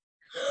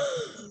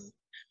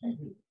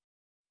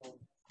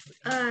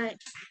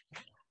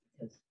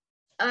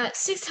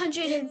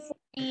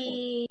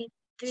 640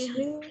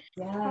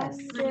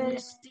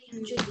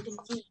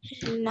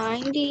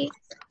 390.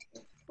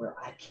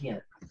 I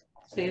can't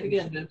say it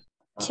again.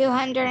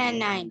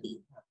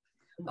 290.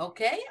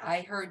 Okay,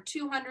 I heard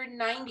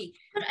 290.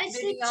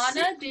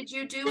 Viviana, did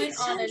you do it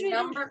on a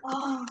number?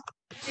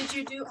 Did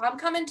you do, I'm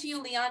coming to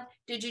you, Leon.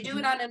 Did you do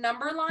it on a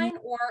number line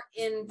or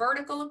in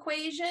vertical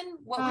equation?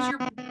 What was your,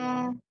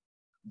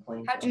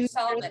 how'd you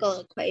solve it?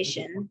 Vertical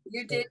equation.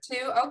 You did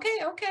too?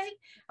 Okay, okay.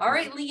 All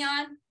right,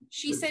 Leon,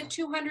 she said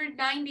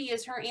 290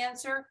 is her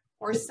answer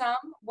or sum.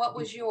 What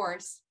was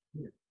yours?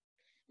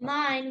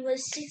 Mine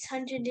was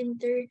 300 and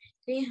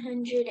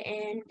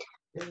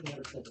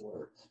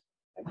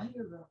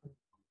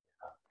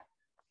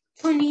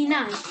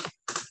 29.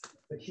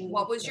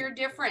 What was your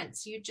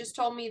difference? You just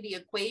told me the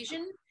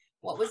equation.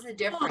 What was the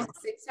difference?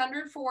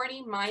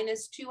 640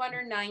 minus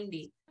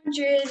 290.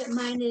 100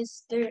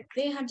 minus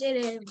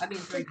 300 and I mean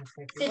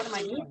 350. What am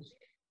I doing?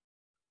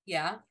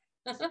 Yeah.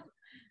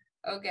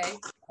 Okay.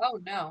 Oh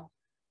no.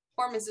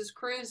 Poor Mrs.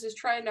 Cruz is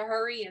trying to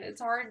hurry and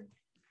it's hard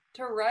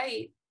to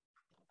write.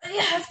 I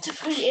have to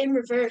put it in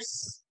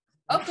reverse.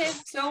 Okay,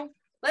 so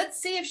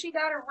let's see if she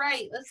got it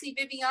right. Let's see.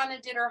 Viviana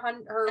did her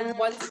one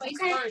place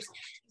first.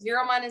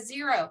 0 minus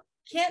 0.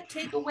 Can't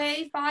take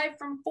away 5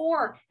 from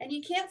 4, and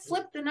you can't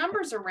flip the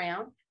numbers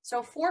around.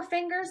 So 4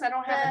 fingers. I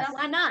don't have enough.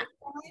 Why not?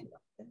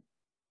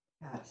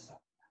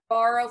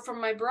 Borrow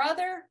from my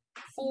brother.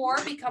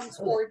 4 becomes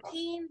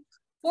 14.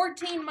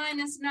 14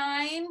 minus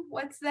 9.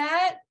 What's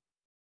that?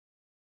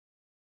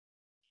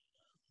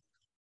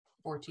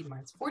 14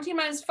 minus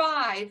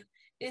 5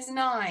 is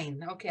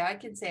 9. Okay, I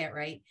can say it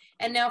right.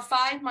 And now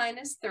 5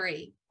 minus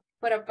 3.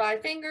 Put up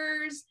 5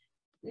 fingers.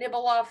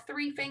 Nibble off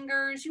 3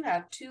 fingers. You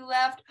have 2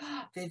 left.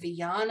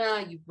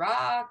 Viviana, you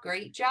rock.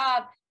 Great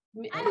job.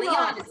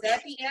 Leon, is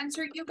that the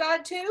answer you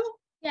got too?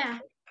 Yeah.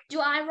 Do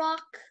I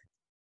rock?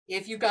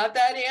 If you got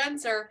that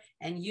answer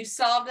and you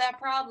solved that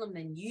problem,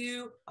 then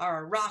you are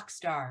a rock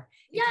star.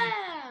 If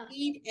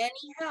you need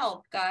any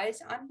help,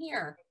 guys, I'm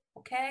here.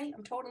 Okay,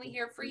 I'm totally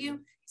here for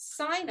you.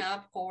 Sign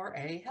up for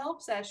a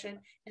help session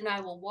and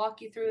I will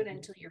walk you through it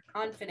until you're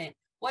confident.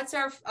 What's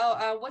our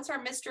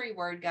mystery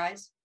word,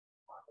 guys?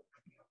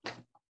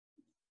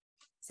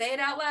 Say it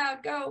out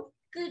loud. Go.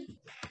 Good.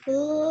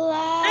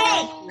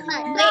 Lake.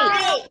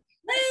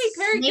 Lake.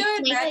 Very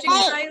good. Magic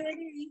silent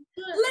E.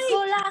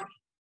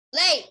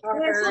 Lake. All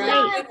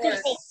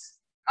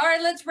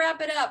right, let's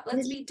wrap it up.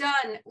 Let's be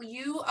done.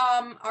 You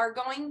are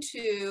going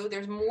to,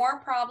 there's more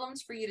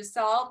problems for you to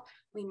solve.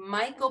 We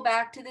might go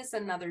back to this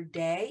another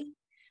day.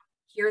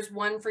 Here's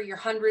one for your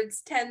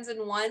hundreds, tens,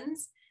 and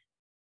ones.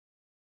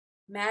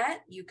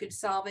 Matt, you could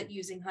solve it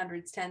using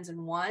hundreds, tens,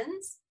 and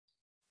ones.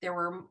 There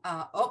were,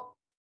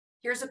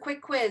 here's a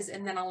quick quiz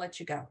and then I'll let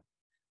you go.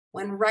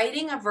 When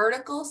writing a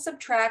vertical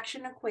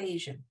subtraction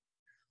equation,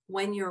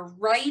 when you're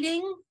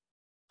writing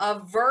a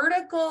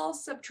vertical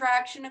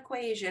subtraction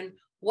equation,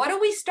 what do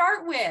we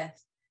start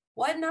with?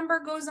 What number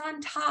goes on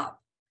top?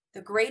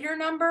 The greater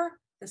number,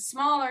 the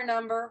smaller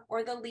number,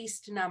 or the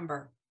least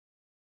number?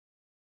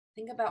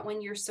 Think about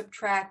when you're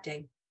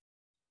subtracting.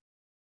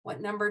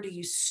 What number do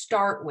you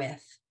start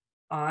with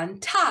on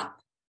top?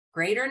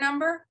 Greater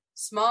number,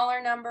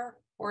 smaller number,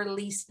 or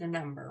least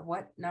number?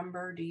 What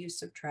number do you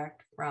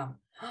subtract from?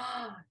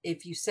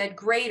 If you said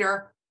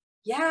greater,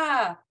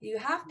 yeah, you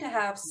have to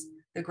have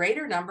the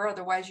greater number,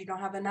 otherwise you don't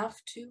have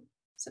enough to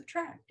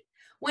subtract.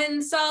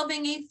 When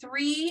solving a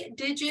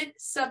 3-digit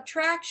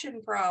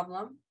subtraction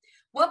problem,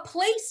 what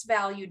place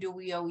value do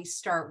we always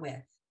start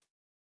with?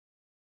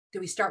 Do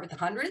we start with the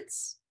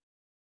hundreds?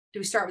 Do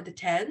we start with the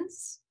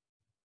tens?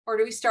 Or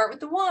do we start with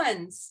the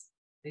ones?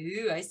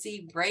 Ooh, I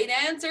see great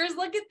answers.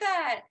 Look at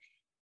that.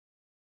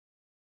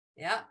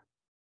 Yeah,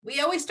 we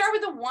always start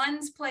with the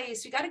ones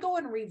place. You got to go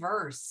in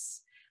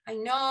reverse. I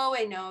know.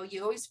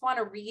 You always want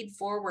to read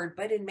forward,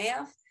 but in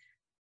math,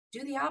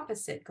 do the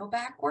opposite. Go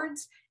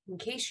backwards in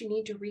case you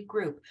need to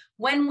regroup.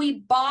 When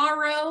we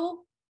borrow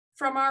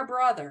from our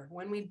brother,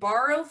 when we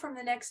borrow from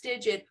the next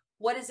digit,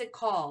 what is it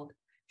called?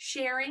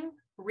 Sharing,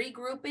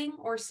 regrouping,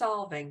 or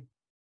solving?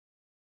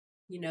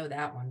 You know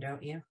that one,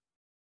 don't you?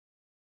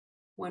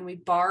 When we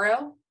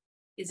borrow,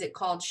 is it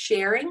called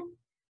sharing,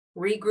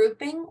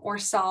 regrouping, or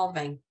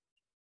solving?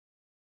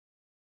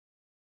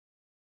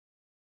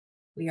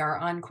 We are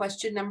on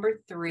question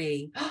number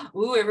 3.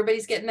 Ooh,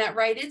 everybody's getting that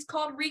right. It's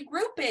called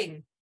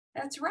regrouping.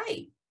 That's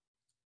right.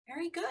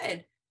 Very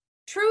good.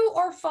 True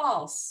or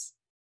false?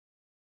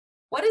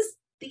 What is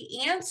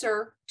the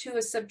answer to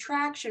a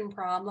subtraction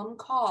problem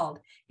called?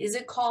 Is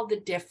it called the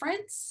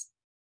difference?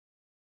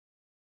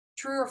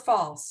 True or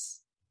false?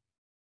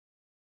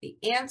 The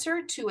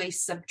answer to a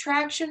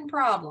subtraction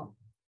problem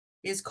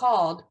is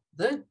called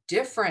the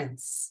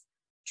difference.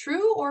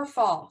 True or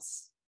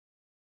false?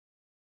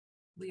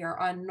 We are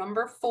on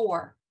number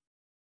 4.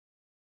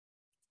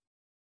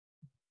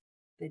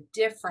 The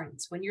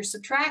difference. When you're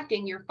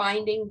subtracting, you're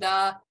finding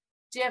the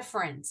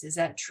difference. Is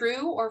that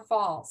true or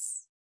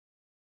false?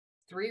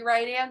 3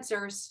 right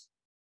answers.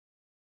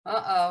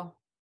 Uh-oh.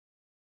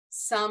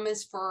 Sum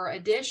is for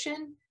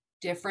addition.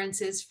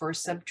 Difference is for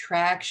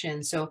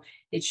subtraction. So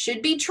it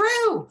should be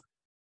true.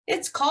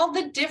 It's called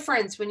the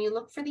difference. When you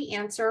look for the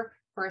answer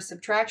for a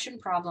subtraction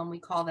problem, we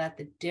call that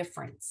the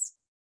difference.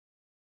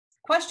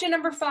 Question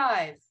number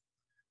 5.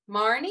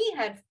 Marnie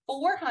had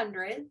 4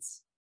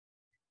 hundreds,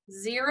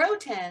 0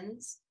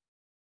 tens,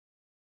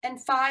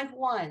 and 5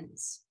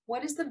 ones.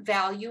 What is the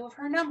value of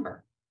her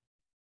number?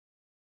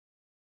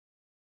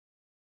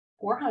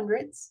 4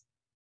 hundreds,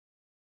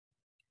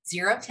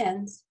 0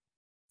 tens,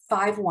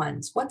 5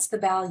 ones. What's the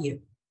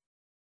value?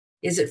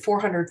 Is it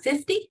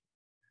 450,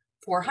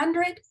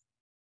 400,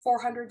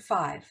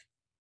 405?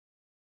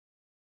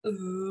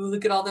 Ooh,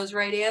 look at all those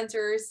right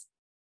answers.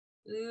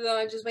 Ooh,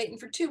 I'm just waiting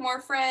for 2 more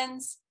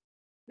friends.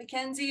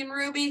 Mackenzie and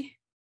Ruby.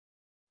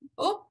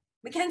 Oh,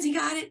 Mackenzie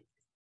got it.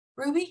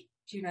 Ruby,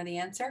 do you know the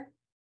answer?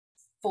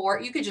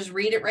 4, you could just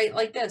read it right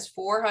like this,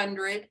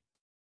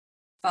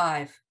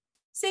 405.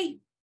 See?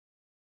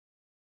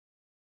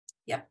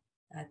 Yep,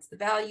 that's the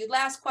value.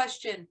 Last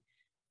question.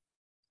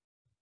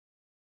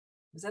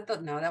 Was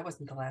that no, that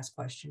wasn't the last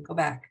question. Go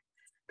back.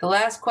 The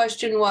last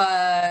question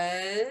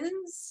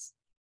was,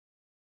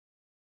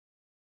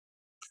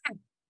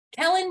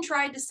 Kellen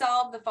tried to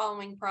solve the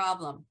following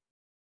problem.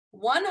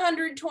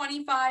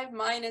 125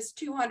 minus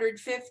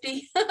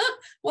 250.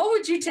 What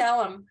would you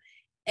tell him?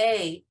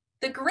 A,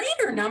 the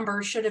greater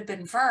number should have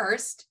been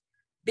first.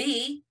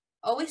 B,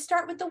 always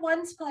start with the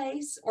ones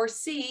place. Or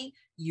C,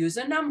 use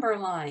a number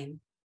line.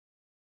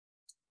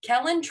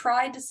 Kellen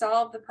tried to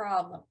solve the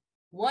problem.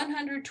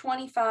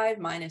 125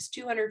 minus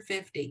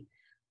 250.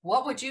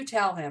 What would you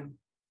tell him?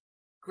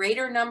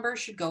 Greater number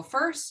should go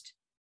first.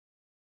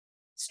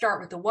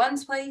 Start with the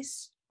ones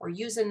place or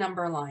use a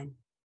number line.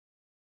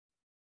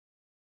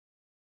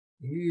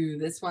 Ooh,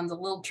 this one's a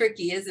little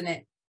tricky, isn't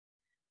it?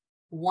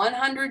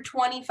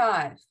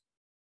 125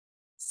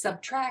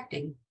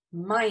 subtracting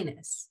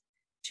minus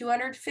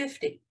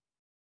 250.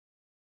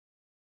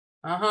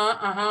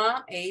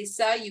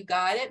 Asa, you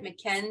got it.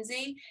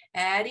 Mackenzie,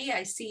 Addie,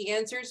 I see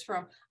answers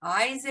from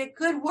Isaac.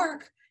 Good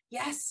work.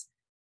 Yes.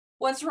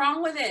 What's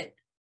wrong with it?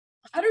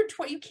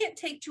 120. You can't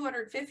take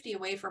 250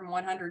 away from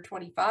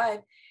 125.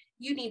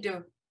 You need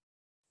to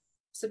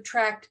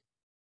subtract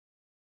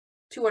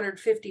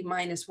 250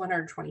 minus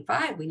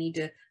 125. We need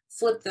to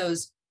flip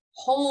those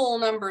whole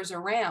numbers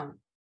around.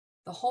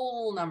 The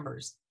whole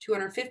numbers.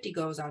 250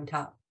 goes on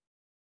top.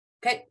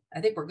 Okay,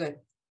 I think we're good.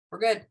 We're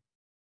good.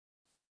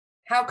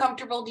 How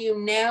comfortable do you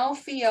now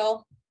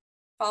feel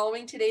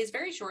following today's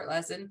very short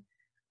lesson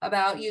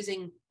about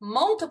using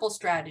multiple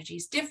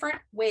strategies,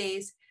 different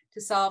ways to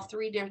solve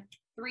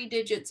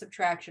three-digit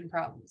subtraction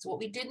problems? What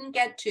we didn't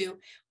get to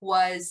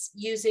was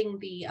using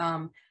the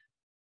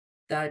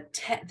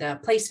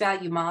place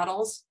value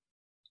models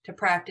to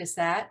practice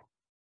that.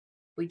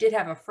 We did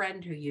have a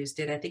friend who used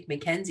it. I think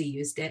Mackenzie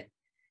used it.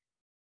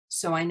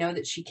 So I know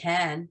that she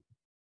can.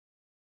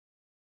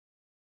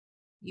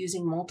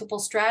 Using multiple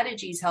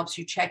strategies helps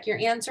you check your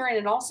answer, and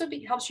it also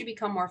helps you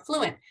become more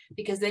fluent,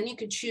 because then you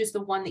can choose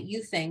the one that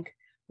you think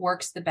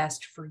works the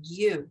best for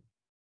you.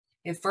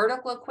 If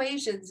vertical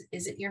equations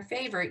isn't your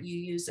favorite, you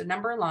use a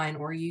number line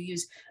or you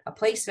use a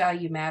place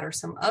value mat or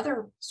some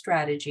other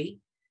strategy.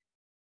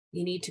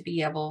 You need to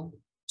be able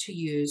to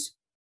use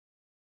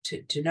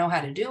to know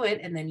how to do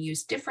it and then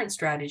use different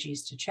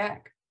strategies to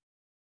check.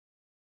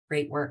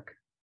 Great work.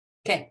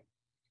 Okay,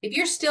 if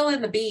you're still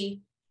in the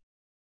B,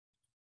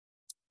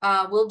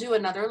 we'll do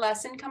another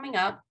lesson coming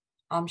up.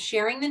 I'm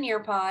sharing the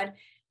Nearpod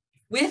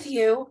with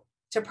you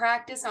to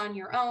practice on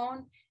your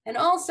own. And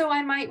also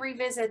I might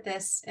revisit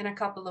this in a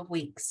couple of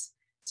weeks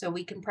so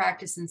we can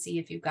practice and see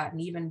if you've gotten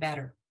even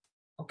better.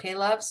 Okay,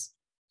 loves?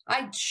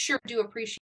 I sure do appreciate